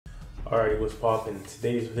Alrighty, what's poppin'?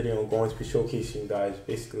 Today's video I'm going to be showcasing you guys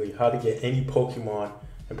basically how to get any Pokemon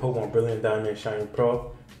in Pokemon Brilliant Diamond and Shining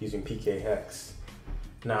Pearl using Pkhex.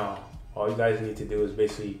 Now, all you guys need to do is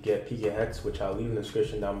basically get Pkhex, which I'll leave in the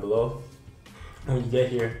description down below. And when you get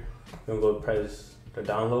here, you're gonna go press the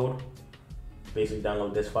download, basically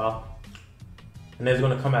download this file. And then it's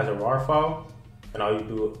gonna come as a RAR file, and all you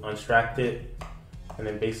do is unstract it, and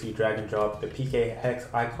then basically drag and drop the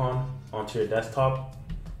Pkhex icon onto your desktop.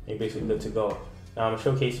 You're basically good to go. Now I'm gonna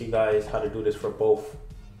showcase you guys how to do this for both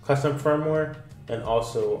custom firmware and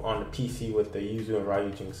also on the PC with the yuzu and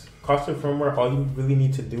Ryujins. Custom firmware, all you really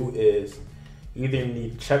need to do is either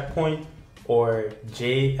need checkpoint or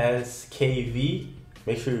JSKV.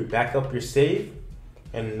 Make sure you back up your save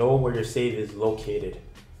and know where your save is located,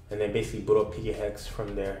 and then basically boot up Pkhex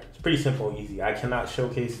from there. It's pretty simple and easy. I cannot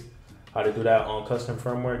showcase how to do that on custom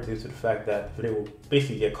firmware due to the fact that the video will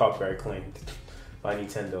basically get copyright claimed by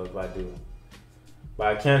Nintendo if I do.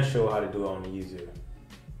 But I can show how to do it on the yuzu.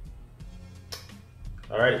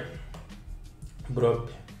 Alright, boot up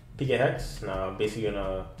Pkhex. Now I'm basically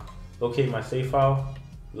gonna locate my save file,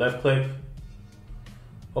 left click,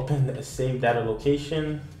 open the save data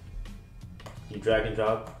location, you drag and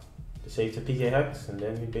drop the save to Pkhex, and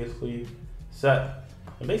then you basically set.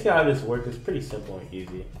 And basically how this works is pretty simple and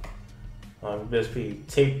easy. Basically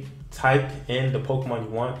type in the Pokemon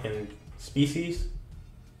you want in species.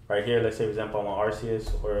 Right here, let's say for example I want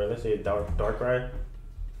Arceus, or let's say Darkrai.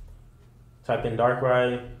 Type in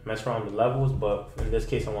Darkrai, mess around with levels, but in this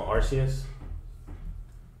case I want Arceus.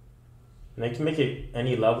 And then you can make it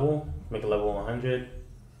any level, make a level 100.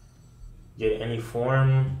 Get any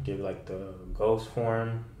form, give it like the ghost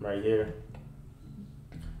form right here.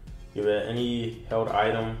 Give it any held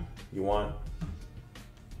item you want.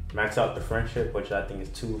 Max out the friendship, which I think is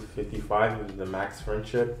 255 is the max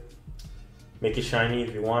friendship. Make it shiny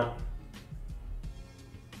if you want.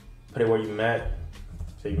 Put it where you met.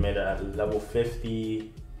 So you made it at level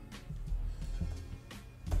 50.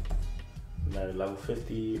 Met at level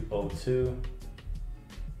 50, 02.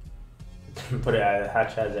 Put it at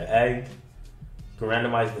hatch as an egg. You can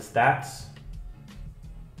randomize the stats.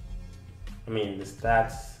 The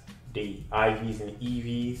stats, the IVs and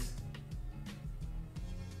EVs.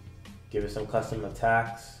 Give it some custom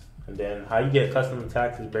attacks. And then how you get custom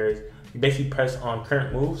attacks is you basically press on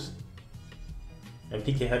current moves, and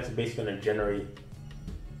Pkhex is basically going to generate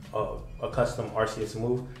a custom Arceus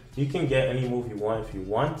move. You can get any move you want if you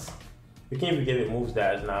want. You can even give it moves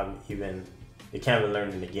that is not even, you can't even learn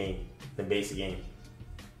in the game, the basic game.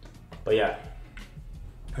 But yeah,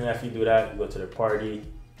 and after you do that, you go to the party,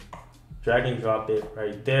 drag and drop it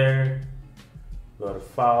right there, go to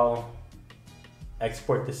file,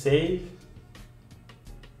 export the save,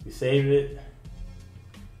 you save it,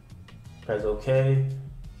 press OK,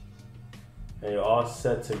 and you're all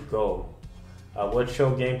set to go. I would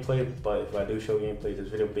show gameplay, but if I do show gameplay, this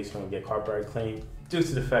video basically gonna get copyright claim due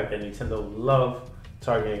to the fact that Nintendo love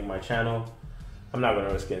targeting my channel. I'm not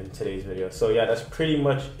gonna risk it in today's video. So yeah, that's pretty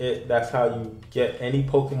much it. That's how you get any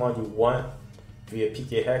Pokemon you want via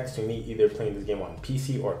Pkhex. You need either playing this game on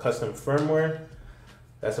PC or custom firmware.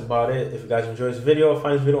 That's about it. If you guys enjoyed this video or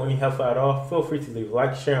find this video any helpful at all, feel free to leave a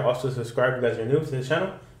like, share, and also subscribe if you guys are new to the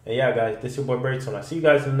channel. And yeah guys, this is your boy Brayton. I'll see you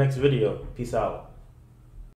guys in the next video. Peace out.